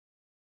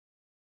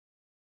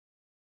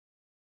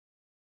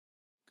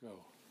Go.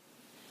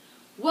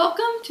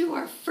 Welcome to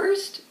our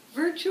first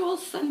virtual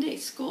Sunday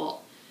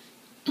school.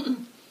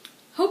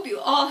 Hope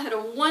you all had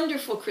a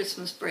wonderful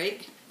Christmas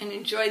break and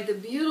enjoyed the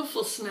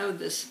beautiful snow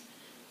this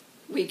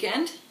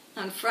weekend.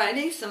 On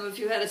Friday, some of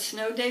you had a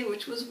snow day,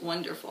 which was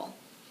wonderful.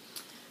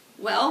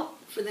 Well,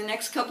 for the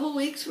next couple of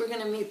weeks, we're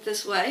going to meet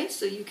this way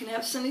so you can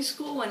have Sunday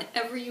school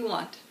whenever you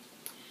want.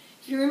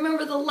 If you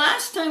remember the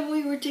last time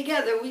we were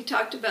together, we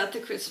talked about the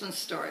Christmas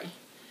story.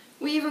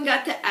 We even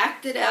got to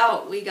act it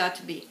out. We got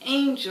to be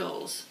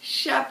angels,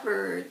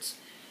 shepherds,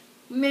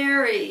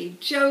 Mary,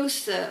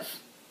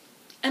 Joseph,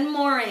 and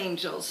more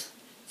angels.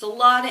 It's a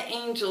lot of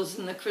angels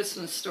in the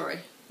Christmas story.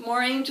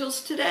 More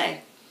angels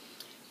today.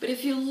 But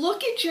if you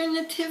look at your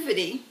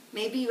nativity,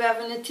 maybe you have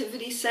a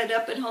nativity set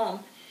up at home,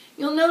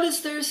 you'll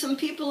notice there are some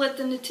people at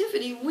the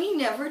nativity we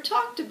never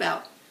talked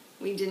about.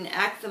 We didn't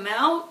act them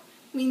out.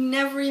 We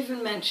never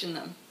even mentioned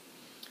them.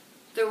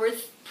 There were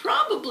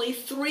probably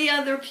 3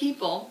 other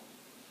people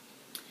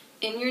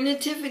in your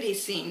nativity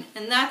scene,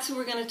 and that's what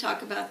we're going to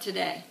talk about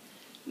today.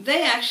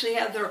 They actually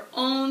have their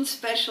own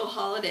special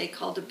holiday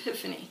called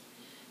Epiphany.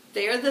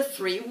 They are the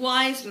 3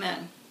 wise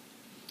men.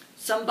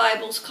 Some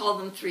Bibles call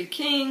them 3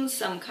 kings,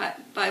 some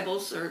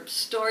Bibles or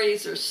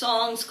stories or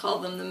songs call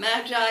them the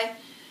Magi,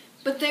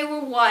 but they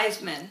were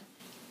wise men.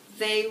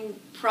 They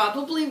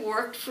probably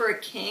worked for a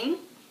king,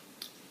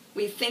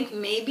 we think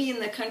maybe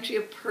in the country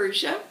of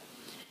Persia,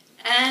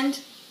 and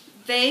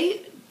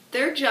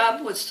their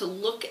job was to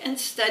look and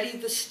study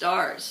the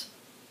stars.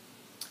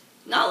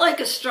 Not like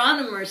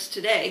astronomers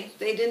today.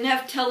 They didn't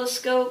have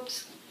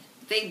telescopes.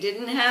 They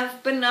didn't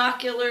have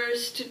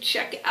binoculars to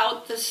check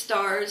out the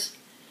stars.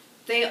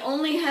 They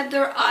only had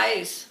their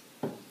eyes,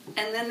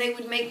 and then they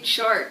would make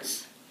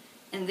charts.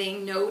 And they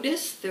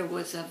noticed there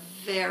was a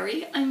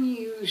very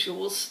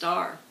unusual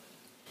star.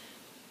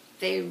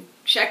 They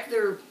checked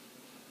their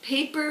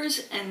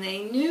papers, and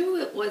they knew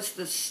it was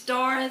the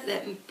star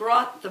that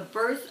brought the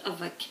birth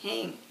of a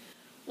king.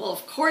 Well,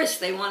 of course,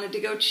 they wanted to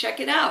go check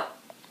it out.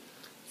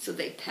 So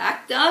they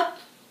packed up.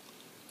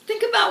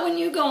 Think about when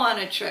you go on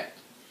a trip.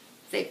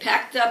 They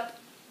packed up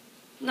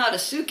not a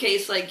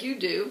suitcase like you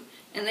do,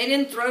 and they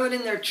didn't throw it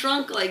in their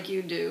trunk like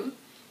you do,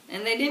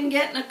 and they didn't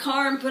get in a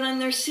car and put on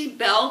their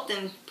seatbelt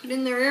and put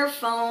in their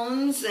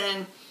earphones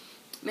and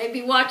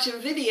maybe watch a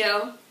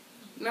video.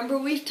 Remember,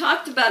 we've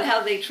talked about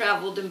how they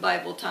traveled in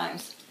Bible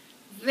times.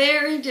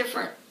 Very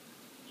different.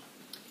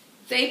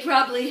 They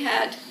probably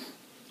had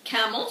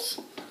camels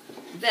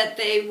that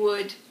they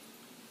would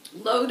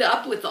load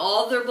up with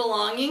all their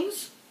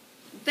belongings.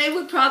 They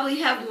would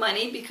probably have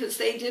money because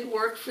they did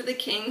work for the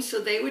king, so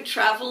they would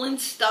travel in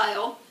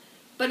style,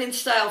 but in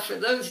style for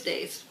those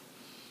days.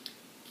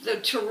 The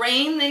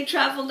terrain they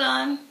traveled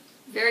on,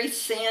 very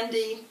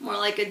sandy, more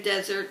like a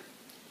desert.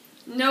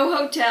 No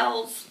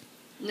hotels,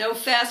 no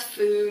fast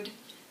food.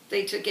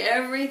 They took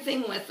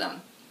everything with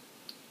them.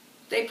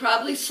 They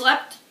probably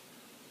slept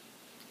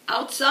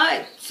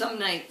outside some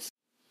nights.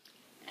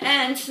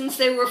 And since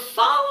they were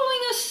following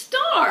a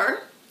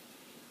star,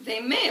 they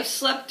may have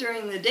slept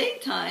during the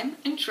daytime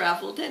and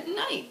traveled at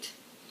night.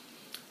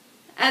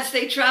 As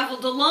they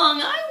traveled along,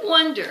 I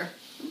wonder,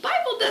 the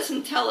Bible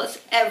doesn't tell us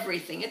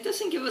everything. It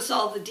doesn't give us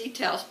all the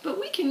details,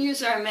 but we can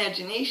use our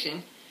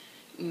imagination.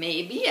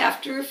 Maybe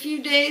after a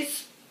few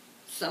days,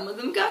 some of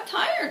them got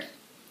tired.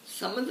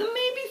 Some of them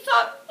maybe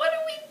thought, what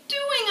are we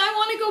doing? I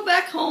want to go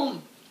back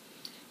home.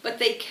 But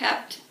they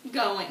kept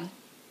going.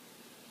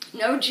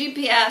 No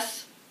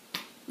GPS,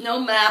 no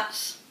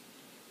maps,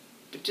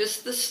 but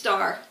just the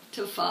star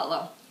to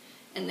follow.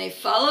 And they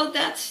followed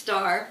that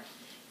star,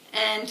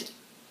 and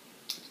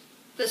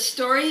the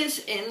story is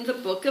in the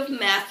book of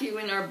Matthew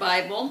in our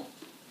Bible,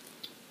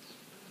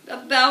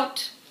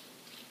 about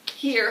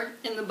here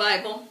in the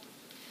Bible.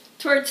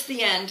 Towards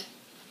the end,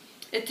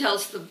 it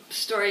tells the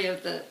story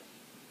of the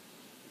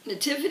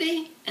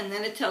Nativity, and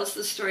then it tells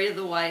the story of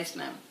the wise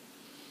men.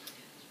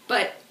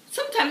 But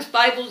sometimes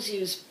Bibles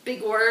use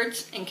big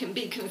words and can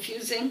be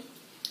confusing.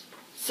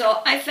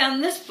 So I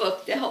found this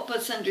book to help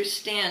us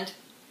understand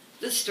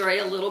the story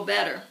a little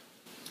better.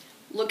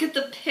 Look at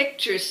the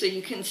pictures so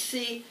you can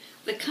see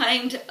the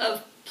kind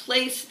of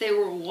place they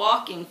were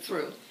walking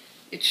through.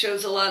 It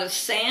shows a lot of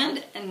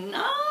sand and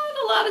not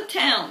a lot of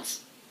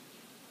towns.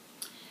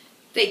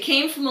 They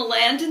came from a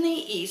land in the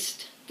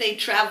east. They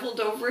traveled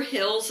over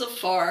hills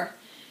afar.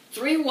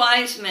 3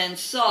 wise men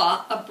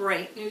saw a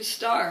bright new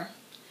star.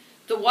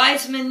 The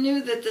wise men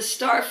knew that the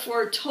star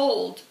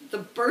foretold the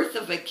birth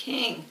of a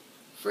king,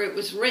 for it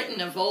was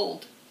written of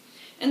old.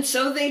 And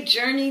so they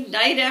journeyed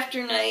night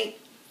after night,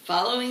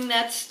 following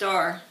that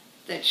star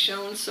that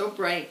shone so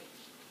bright.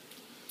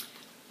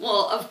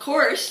 Well, of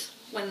course,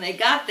 when they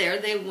got there,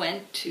 they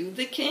went to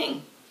the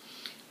king.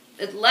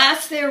 At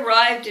last they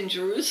arrived in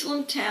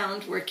Jerusalem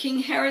town, where King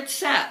Herod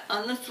sat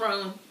on the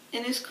throne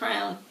in his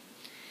crown.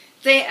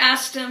 They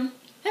asked him,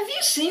 "Have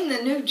you seen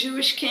the new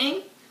Jewish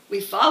king? We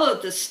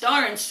followed the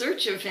star in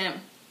search of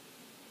him."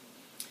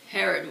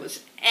 Herod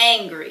was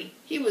angry.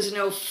 He was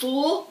no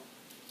fool.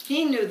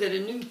 He knew that a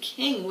new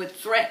king would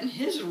threaten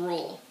his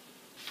rule.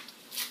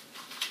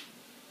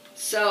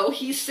 So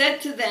he said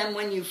to them,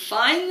 when you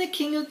find the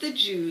King of the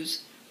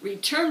Jews,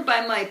 return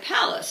by my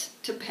palace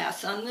to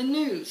pass on the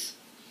news.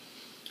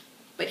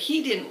 But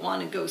he didn't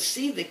want to go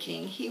see the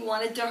king. He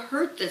wanted to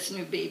hurt this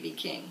new baby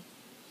king.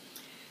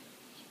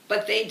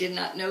 But they did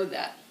not know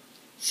that.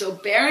 So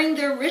bearing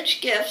their rich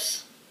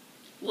gifts,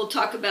 we'll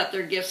talk about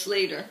their gifts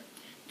later,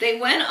 they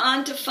went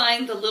on to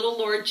find the little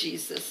Lord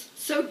Jesus,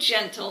 so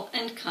gentle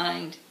and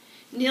kind.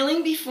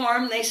 Kneeling before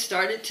him, they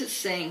started to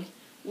sing,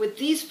 with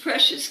these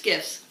precious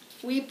gifts,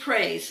 we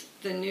praise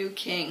the new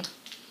king.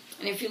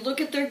 And if you look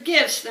at their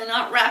gifts, they're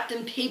not wrapped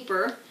in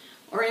paper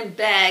or in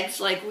bags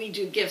like we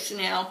do gifts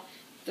now.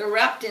 They're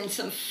wrapped in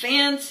some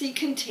fancy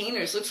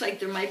containers. Looks like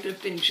there might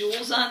have been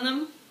jewels on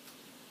them,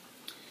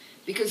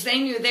 because they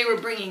knew they were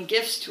bringing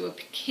gifts to a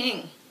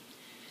king.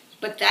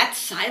 But that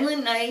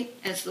silent night,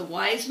 as the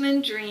wise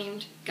men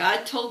dreamed,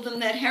 God told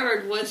them that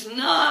Herod was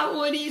not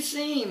what he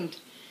seemed.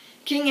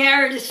 King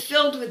Herod is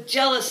filled with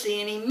jealousy,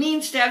 and he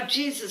means to have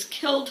Jesus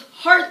killed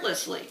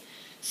heartlessly.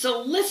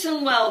 So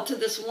listen well to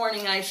this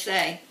warning I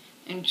say,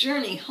 and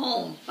journey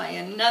home by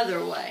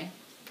another way.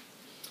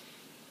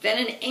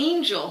 Then an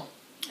angel,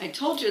 I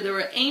told you there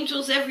were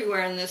angels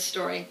everywhere in this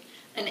story,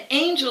 an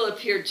angel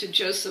appeared to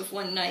Joseph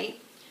one night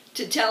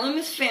to tell him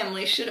his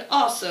family should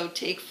also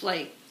take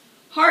flight.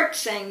 Hark,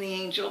 sang the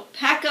angel,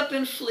 pack up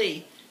and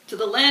flee to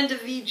the land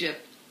of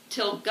Egypt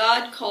till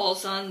God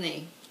calls on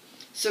thee.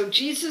 So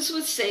Jesus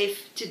was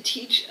safe to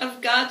teach of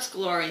God's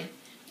glory,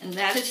 and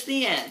that is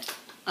the end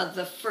of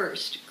the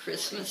first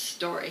Christmas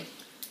story.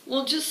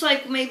 Well, just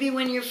like maybe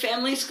when your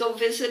families go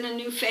visit a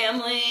new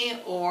family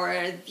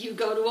or you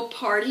go to a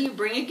party, you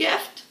bring a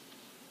gift.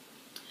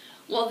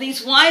 Well,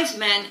 these wise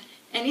men,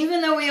 and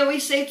even though we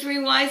always say 3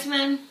 wise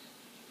men,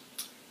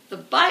 the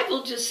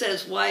Bible just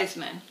says wise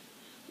men.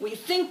 We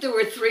think there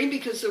were 3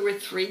 because there were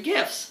 3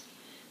 gifts.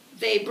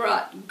 They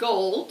brought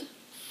gold,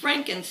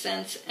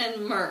 frankincense,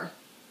 and myrrh.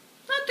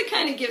 Not the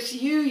kind of gifts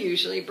you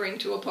usually bring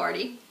to a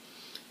party,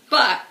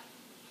 but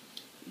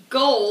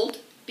gold,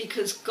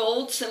 because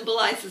gold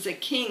symbolizes a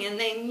king, and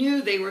they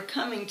knew they were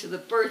coming to the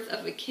birth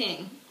of a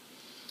king.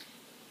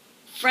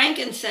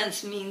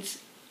 Frankincense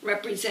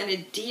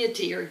represented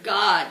deity or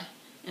God,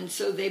 and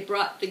so they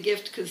brought the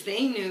gift because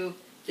they knew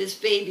this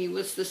baby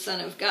was the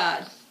Son of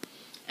God.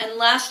 And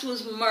last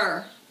was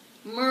myrrh.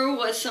 Myrrh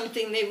was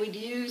something they would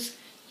use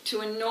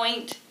to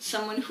anoint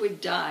someone who had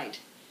died,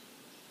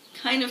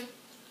 kind of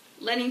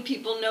letting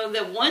people know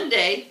that one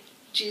day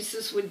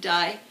Jesus would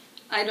die.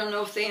 I don't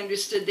know if they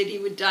understood that he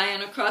would die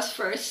on a cross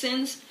for our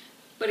sins,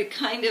 but it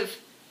kind of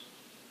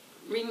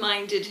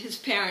reminded his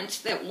parents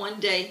that one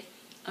day,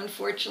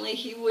 unfortunately,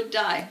 he would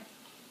die.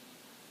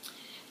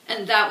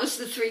 And that was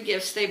the 3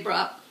 gifts they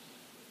brought.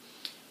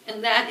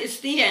 And that is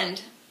the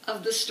end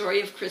of the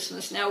story of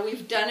Christmas. Now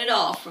we've done it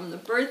all, from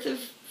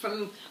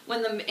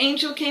when the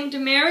angel came to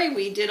Mary,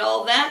 we did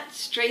all that,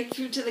 straight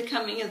through to the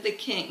coming of the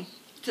king,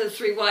 to the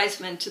 3 wise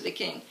men to the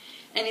king.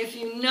 And if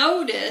you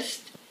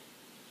noticed,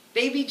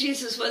 baby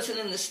Jesus wasn't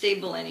in the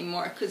stable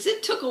anymore, because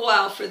it took a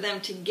while for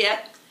them to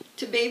get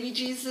to baby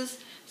Jesus.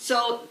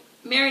 So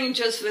Mary and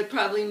Joseph had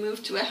probably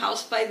moved to a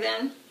house by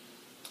then,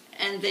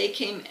 and they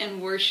came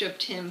and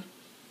worshipped him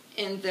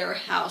in their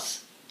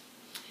house.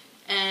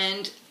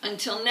 And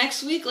until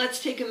next week,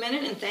 let's take a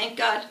minute and thank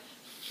God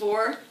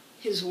for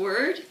his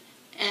word,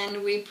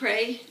 and we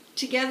pray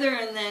together,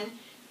 and then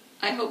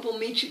I hope we'll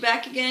meet you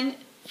back again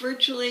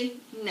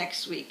virtually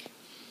next week.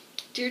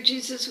 Dear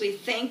Jesus, we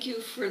thank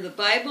you for the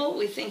Bible.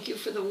 We thank you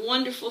for the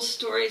wonderful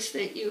stories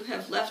that you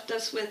have left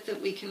us with,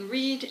 that we can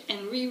read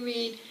and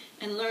reread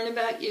and learn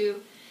about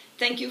you.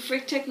 Thank you for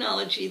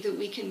technology, that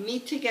we can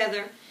meet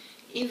together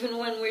even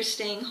when we're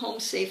staying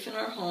home safe in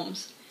our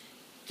homes.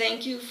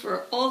 Thank you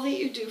for all that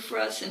you do for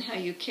us and how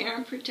you care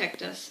and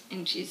protect us.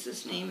 In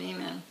Jesus' name,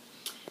 amen.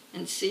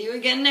 And see you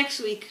again next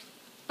week.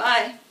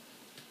 Bye.